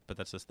 right? But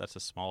that's a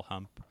small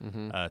hump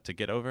to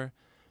get over.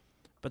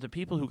 But the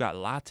people who got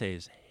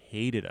lattes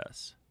hated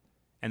us,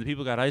 and the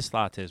people who got iced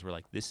lattes were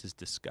like, "This is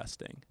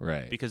disgusting,"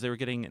 Right. because they were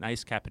getting an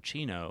iced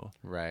cappuccino,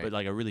 Right. but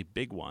like a really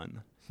big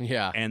one,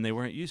 Yeah. and they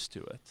weren't used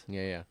to it.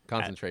 Yeah.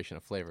 Concentration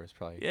of flavor is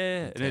probably.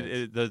 Yeah, and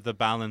intense. the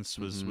balance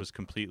was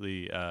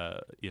completely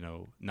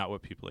not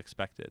what people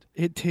expected.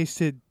 It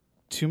tasted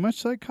too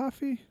much like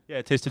coffee. Yeah,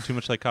 it tasted too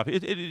much like coffee.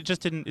 It just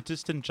didn't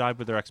jive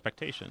with their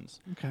expectations.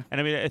 Okay. And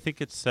I mean, I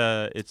think it's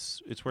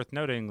worth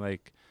noting,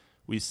 like,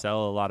 we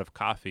sell a lot of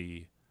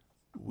coffee.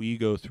 We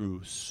go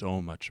through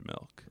so much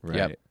milk. Right.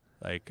 Yep.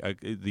 Like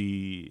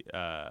the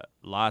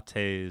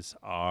lattes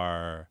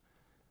are,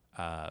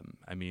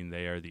 I mean,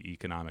 they are the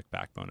economic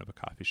backbone of a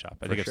coffee shop.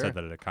 I For think I've sure. said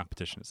that at a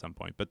competition at some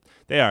point, but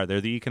they're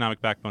the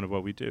economic backbone of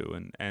what we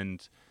do.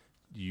 And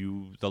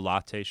the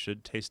latte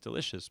should taste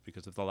delicious,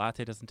 because if the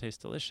latte doesn't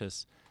taste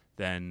delicious,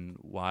 then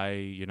why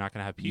you're not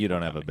going to have people? You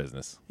don't have a coming.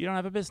 business. You don't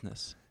have a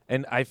business.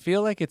 And I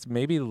feel like it's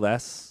maybe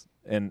less,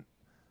 and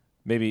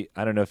maybe,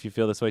 I don't know if you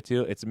feel this way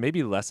too, it's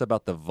maybe less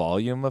about the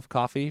volume of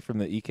coffee from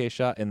the EK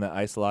shot and the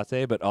iced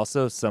latte, but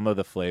also some of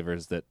the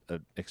flavors that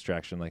an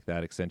extraction like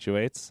that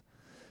accentuates.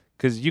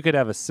 Because you could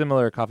have a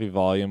similar coffee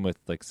volume with,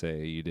 like,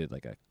 say, you did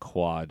like a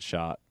quad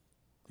shot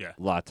Yeah.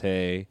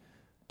 latte,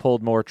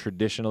 pulled more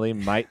traditionally,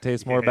 might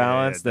taste more Yeah,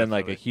 balanced than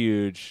like a definitely.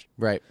 huge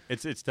Right.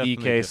 It's definitely EK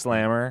different.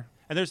 slammer.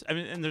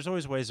 And there's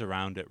always ways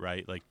around it,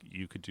 right? Like,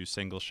 you could do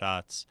single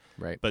shots,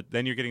 Right. but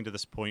then you're getting to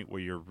this point where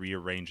you're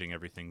rearranging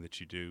everything that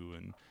you do,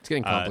 and It's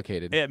getting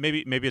complicated. yeah,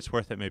 maybe it's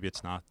worth it, maybe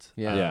it's not.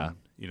 Yeah. Yeah.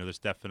 There's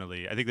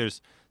definitely, I think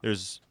there's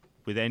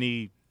with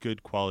any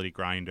good quality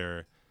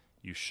grinder,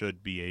 you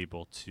should be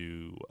able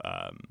to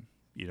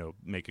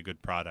make a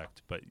good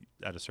product, but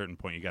at a certain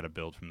point you got to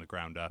build from the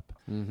ground up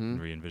Mm-hmm.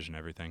 and re-envision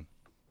everything.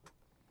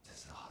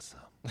 This is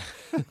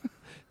awesome.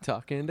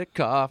 Talking to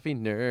coffee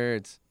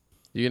nerds.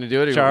 You gonna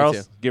do it, or you want me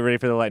Charles, get ready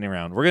for the lightning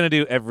round. We're going to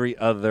do every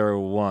other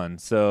one.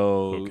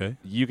 So Okay.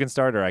 you can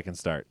start or I can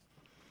start.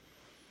 to?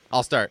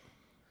 I'll start.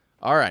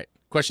 All right.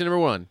 Question number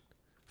 1: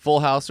 Full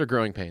House or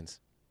Growing Pains?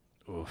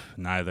 Oof,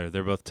 neither.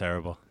 They're both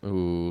terrible.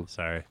 Ooh.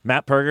 Sorry.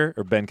 Matt Perger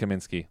or Ben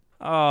Kaminsky?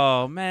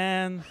 Oh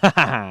man.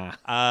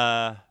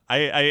 I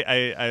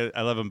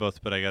love them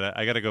both, but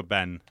I gotta go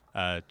Ben.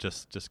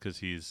 Just because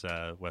he's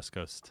West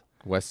Coast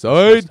West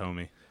Side.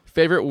 homie.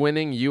 Favorite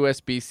winning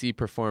USB-C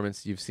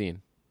performance you've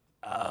seen?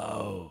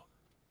 Oh.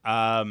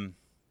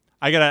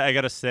 I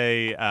gotta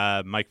say,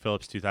 Mike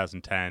Phillips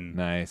 2010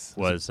 Nice.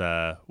 was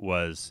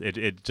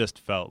it just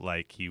felt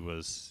like he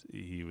was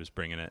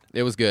bringing it.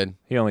 It was good.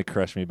 He only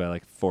crushed me by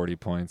like 40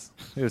 points.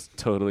 It was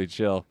totally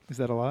chill. Is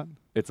that a lot?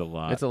 It's a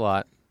lot. It's a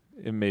lot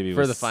It maybe for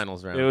was, the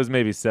finals round. It was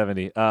maybe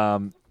 70.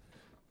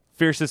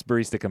 Fiercest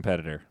barista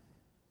competitor.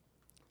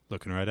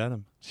 Looking right at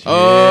him.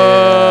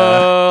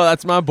 Oh,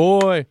 that's my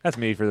boy. That's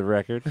me for the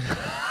record.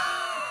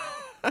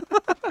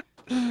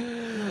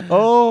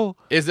 Oh,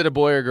 Is it a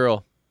boy or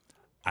girl?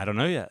 I don't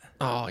know yet.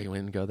 Oh, you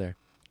wouldn't go there.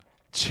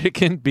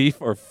 chicken,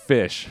 beef, or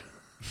fish?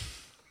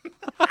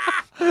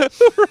 Who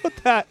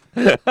wrote that?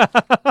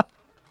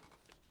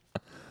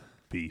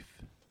 Beef.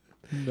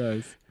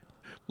 Nice.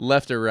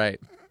 Left or right?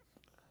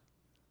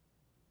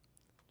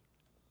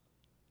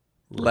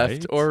 Left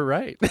Right? or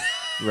right?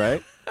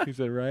 Right? He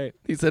said right.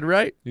 He said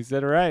right. He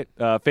said right.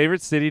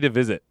 Favorite city to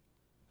visit?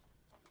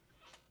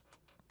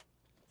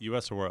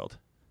 U.S. or world?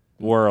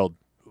 World.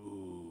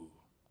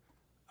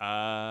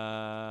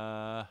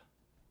 Oh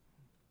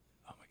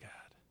my God.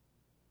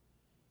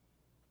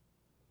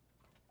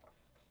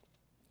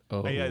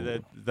 Oh, Yeah,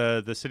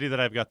 the city that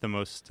I've got the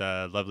most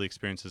lovely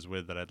experiences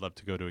with that I'd love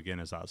to go to again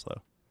is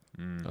Oslo.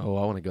 Oh,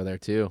 I want to go there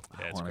too.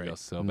 Yeah, I it's want to great. go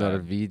so I'm bad.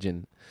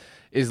 Norwegian.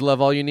 Is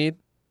love all you need?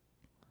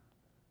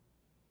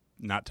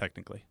 Not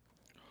technically.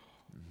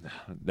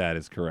 That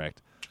is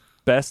correct.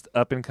 Best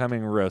up and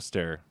coming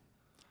roaster.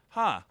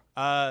 Huh.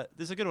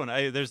 This is a good one.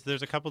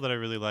 There's a couple that I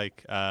really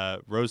like.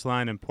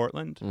 Roseline in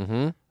Portland.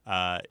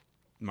 Mm-hmm.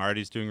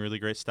 Marty's doing really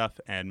great stuff,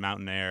 and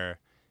Mountain Air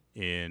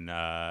in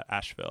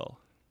Asheville,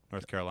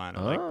 North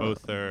Carolina. Like Oh.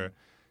 both are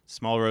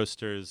small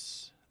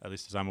roasters, at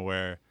least as I'm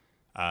aware,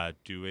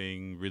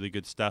 doing really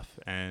good stuff.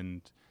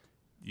 And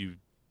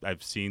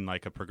I've seen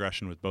like a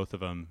progression with both of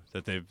them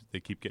that they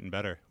keep getting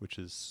better, which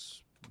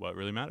is what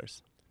really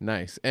matters.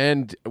 Nice.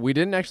 And we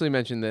didn't actually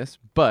mention this,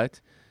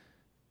 but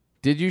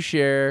did you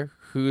share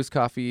whose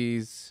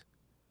coffees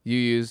you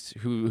used,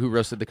 who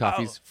roasted the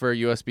coffees for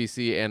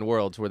USBC and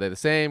Worlds? Were they the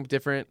same,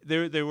 different?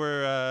 They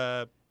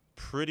were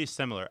pretty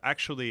similar.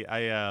 Actually,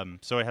 I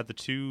had the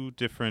two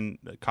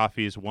different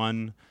coffees.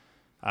 One,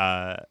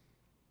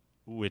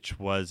 which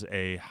was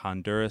a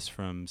Honduras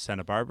from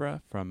Santa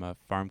Barbara from a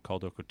farm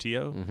called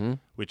Ocotillo, Mm-hmm.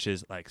 which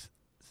is like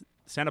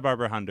Santa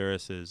Barbara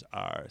Hondurases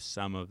are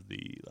some of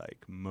the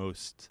like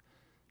most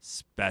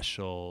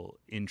special,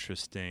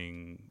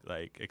 interesting,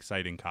 like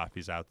exciting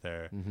coffees out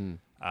there. Mm-hmm.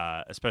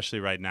 Especially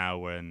right now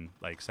when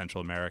like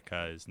Central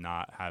America is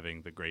not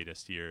having the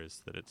greatest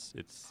years that it's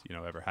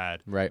ever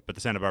had. Right. But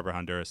the Santa Barbara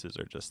Hondurases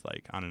are just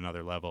like on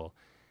another level,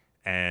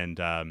 and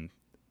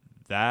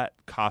that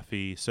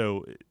coffee.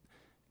 So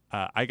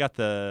I got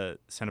the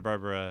Santa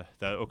Barbara,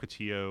 the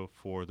Ocotillo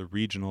for the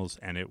regionals,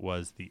 and it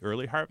was the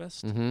early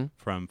harvest Mm-hmm.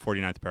 from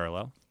 49th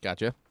Parallel,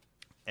 Gotcha.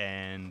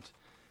 and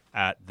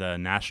at the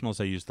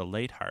nationals I used the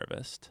late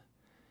harvest,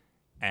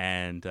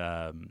 and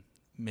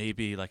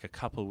maybe like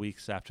a week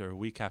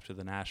after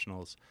the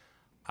nationals,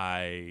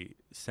 I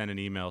sent an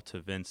email to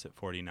Vince at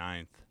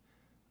 49th,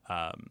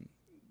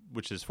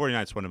 which is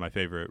 49th's one of my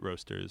favorite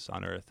roasters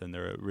on earth, and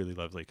they're a really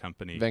lovely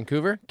company.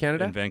 Vancouver,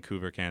 Canada? In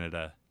Vancouver,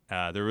 Canada.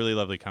 They're a really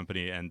lovely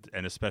company, and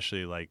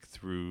especially like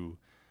through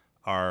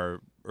our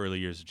early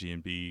years of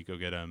G&B, Go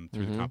Get 'Em,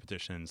 through the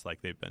competitions,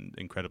 like they've been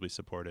incredibly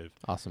supportive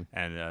Awesome.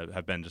 and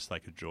have been just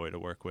like a joy to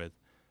work with.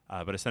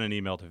 But I sent an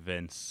email to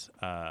Vince,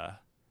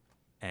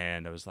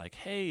 and I was like,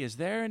 hey, is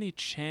there any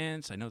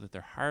chance, I know that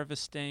they're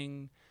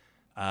harvesting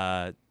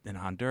in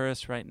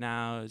Honduras right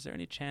now, is there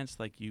any chance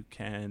like you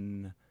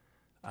can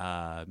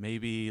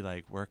maybe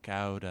like work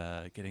out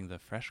getting the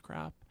fresh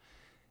crop?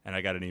 And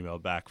I got an email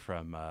back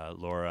from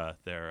Laura,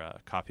 their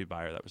coffee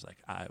buyer, that was like,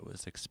 I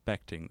was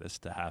expecting this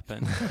to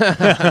happen.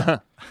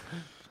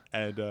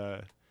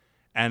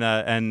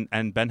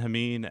 and Ben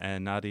Hameen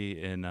and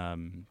Nadi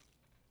in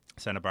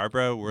Santa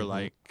Barbara were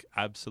like,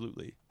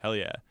 absolutely, hell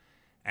yeah.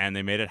 And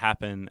they made it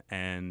happen.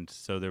 And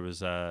so there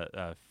was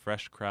a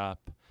fresh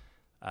crop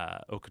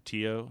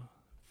Ocotillo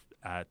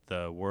at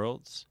the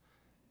Worlds,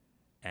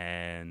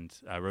 and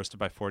roasted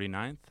by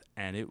 49th.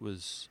 And it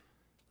was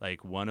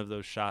like one of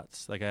those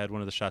shots, like I had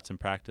one of the shots in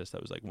practice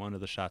that was like one of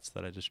the shots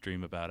that I just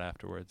dream about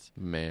afterwards.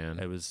 Man.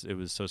 It was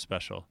so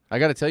special. I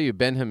got to tell you,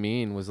 Ben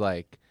Hameen was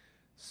like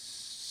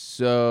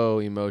so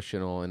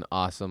emotional and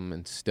awesome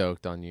and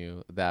stoked on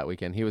you that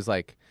weekend. He was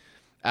like,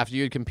 after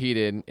you had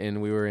competed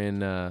and we were on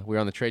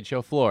the trade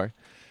show floor,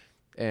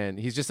 and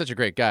he's just such a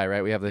great guy,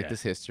 right? We have like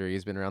this history.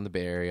 He's been around the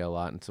Bay Area a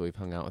lot, and so we've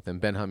hung out with him.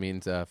 Ben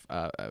Hameen's a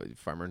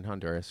farmer in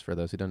Honduras, for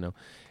those who don't know,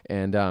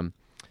 and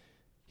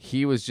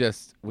he was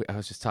just, I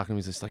was just talking to him.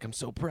 He's just like, I'm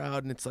so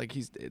proud, and it's like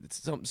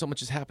so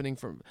much is happening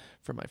from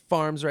my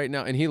farms right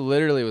now, and he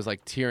literally was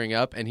like tearing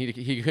up, and he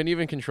couldn't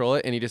even control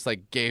it, and he just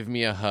like gave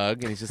me a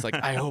hug, and he's just like,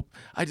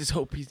 I just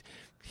hope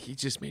he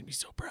just made me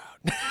so proud.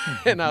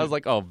 And I was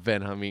like, oh,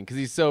 Ben Hameen, because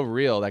he's so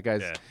real. That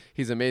guy's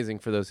he's amazing.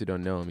 For those who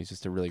don't know him, he's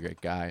just a really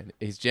great guy, and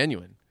he's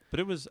genuine. But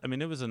it was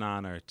an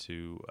honor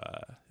to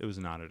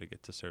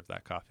get to serve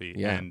that coffee,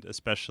 Yeah. and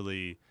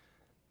especially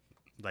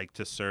like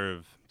to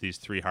serve these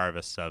 3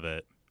 harvests of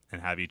it,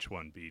 and have each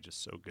one be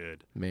just so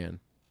good. Man.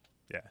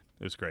 Yeah,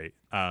 it was great.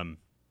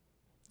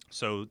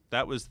 So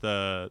that was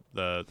the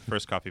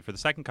first coffee. For the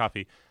second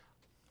coffee,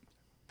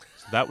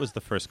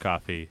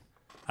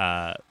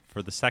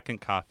 for the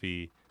second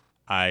coffee,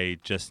 I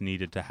just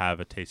needed to have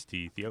a tasty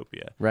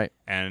Ethiopia. Right.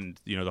 And,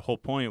 the whole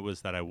point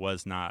was that I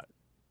was not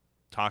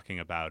talking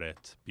about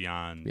it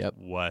beyond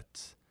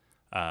what,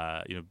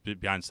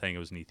 beyond saying it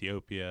was an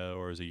Ethiopia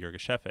or it was a Yirga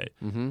Shefe.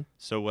 Mm-hmm.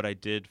 So what I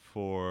did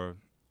for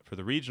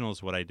the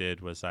regionals, what I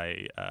did was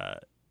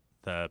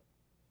the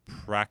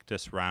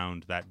practice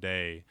round that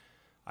day,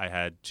 I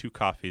had 2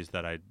 coffees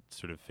that I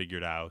sort of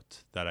figured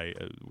out that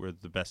were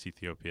the best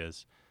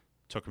Ethiopias,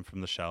 took them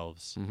from the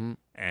shelves, Mm-hmm.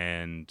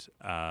 and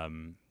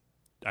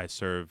I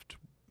served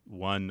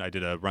one. I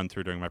did a run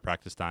through during my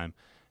practice time,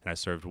 and I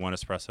served one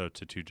espresso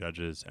to 2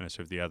 judges, and I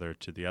served the other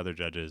to the other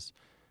judges.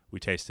 We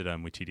tasted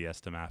them, we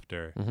TDS'd them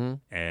after, Mm-hmm.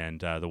 and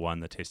the one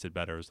that tasted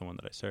better was the one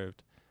that I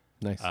served.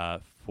 Nice.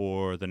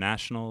 For the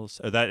nationals,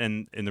 that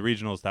in the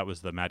regionals, that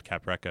was the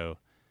Madcap Recco.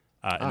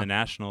 In the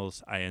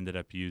nationals, I ended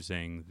up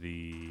using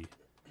the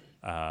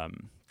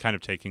kind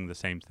of taking the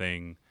same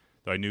thing,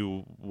 though I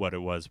knew what it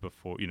was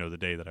before, the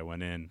day that I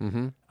went in.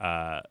 Mm-hmm.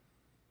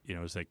 It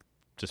was like,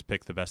 just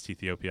pick the best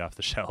Ethiopia off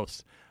the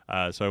shelves.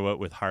 So I went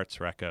with Hearts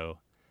Recco,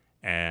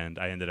 and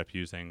I ended up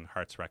using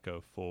Hearts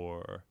Recco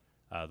for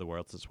the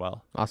Worlds as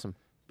well. Awesome.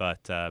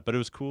 But it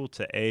was cool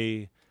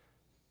to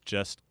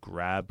just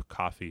grab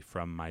coffee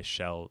from my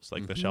shelves,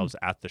 like the shelves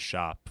at the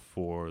shop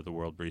for the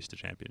World Barista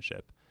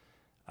Championship,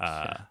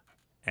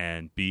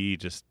 and B,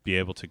 just be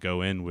able to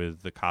go in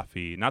with the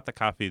coffee, not the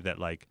coffee that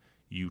like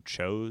you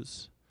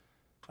chose,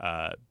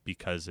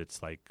 because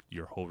it's like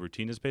your whole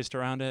routine is based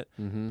around it,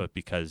 Mm-hmm. but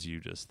because you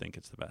just think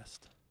it's the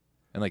best.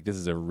 And like this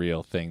is a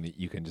real thing that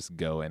you can just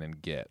go in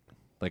and get.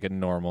 Like a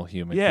normal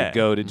human Yeah. could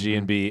go to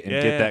G&B and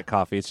Yeah. get that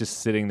coffee. It's just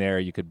sitting there.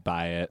 You could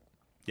buy it.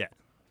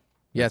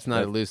 Yeah, it's not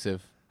that-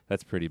 elusive.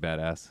 That's pretty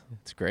badass.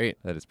 It's great.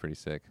 That is pretty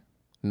sick.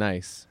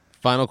 Nice.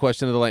 Final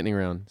question of the lightning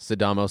round.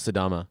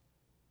 Sadama.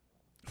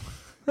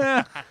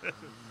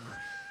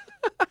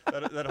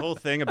 That whole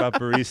thing about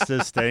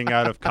baristas staying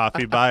out of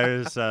coffee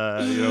buyers,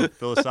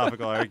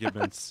 philosophical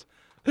arguments,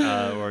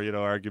 or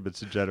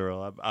arguments in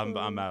general.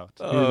 I'm out.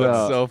 Oh, He's it's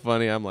out. so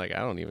funny. I'm like, I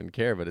don't even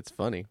care, but it's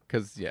funny.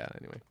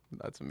 Anyway,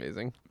 that's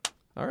amazing.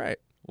 All right.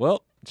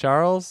 Well,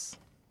 Charles,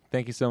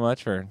 thank you so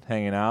much for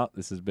hanging out.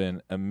 This has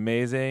been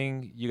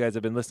amazing. You guys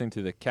have been listening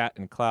to the Cat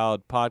and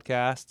Cloud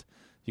podcast.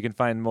 You can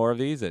find more of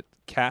these at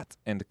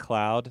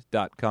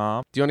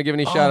catandcloud.com. Do you want to give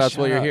any Oh, shout outs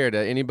while shout you're out. here to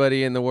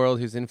anybody in the world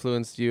who's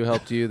influenced you,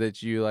 helped you,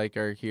 that you like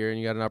are here and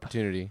you got an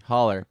opportunity?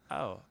 Holler.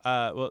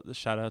 Well, the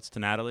shout outs to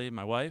Natalie,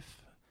 my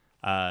wife.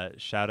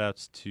 Shout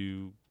outs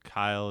to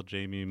Kyle,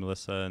 Jamie,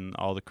 Melissa, and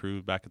all the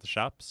crew back at the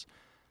shops.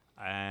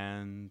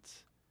 And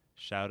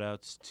shout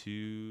outs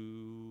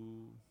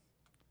to,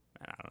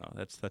 I don't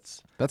know.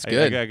 That's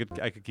good.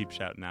 I could keep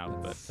shouting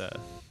out, but So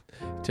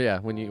yeah,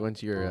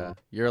 once you're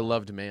a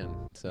loved man.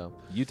 So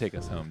You take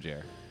us home,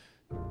 Jer.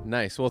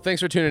 nice. Well,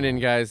 thanks for tuning in,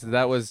 guys.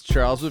 That was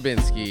Charles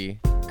Babinski,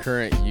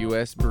 current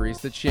U.S.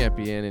 Barista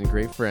champion and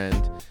great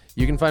friend.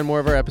 You can find more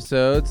of our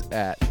episodes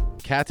at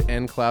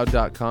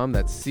catandcloud.com.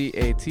 That's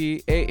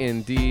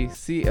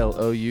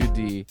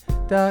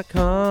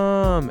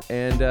catandcloud.com.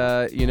 And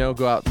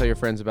go out, tell your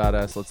friends about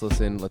us. Let's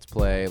listen, let's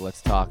play,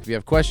 let's talk. If you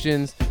have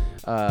questions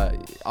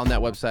on that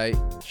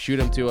website, shoot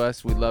them to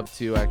us. We'd love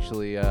to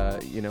actually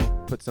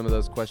put some of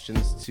those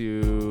questions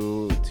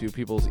to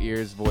people's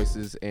ears,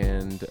 voices,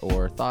 and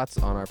or thoughts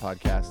on our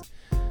podcast.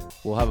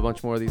 We'll have a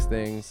bunch more of these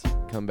things.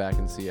 Come back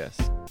and see us.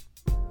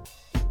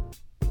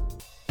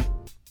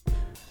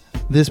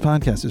 This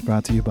podcast is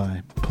brought to you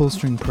by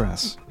Pullstring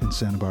Press in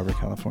Santa Barbara,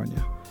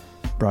 California.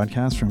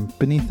 Broadcast from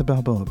beneath the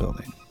Balboa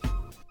Building.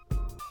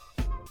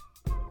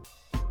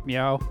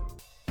 Meow.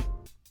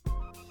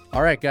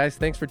 All right, guys,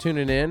 thanks for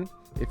tuning in.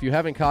 If you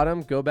haven't caught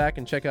them, go back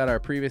and check out our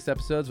previous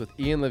episodes with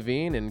Ian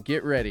Levine and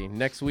get ready.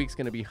 Next week's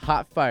going to be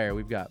hot fire.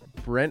 We've got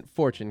Brent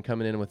Fortune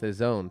coming in with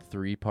his own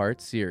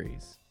 3-part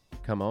series.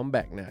 Come on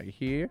back now, you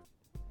hear?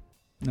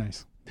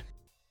 Nice.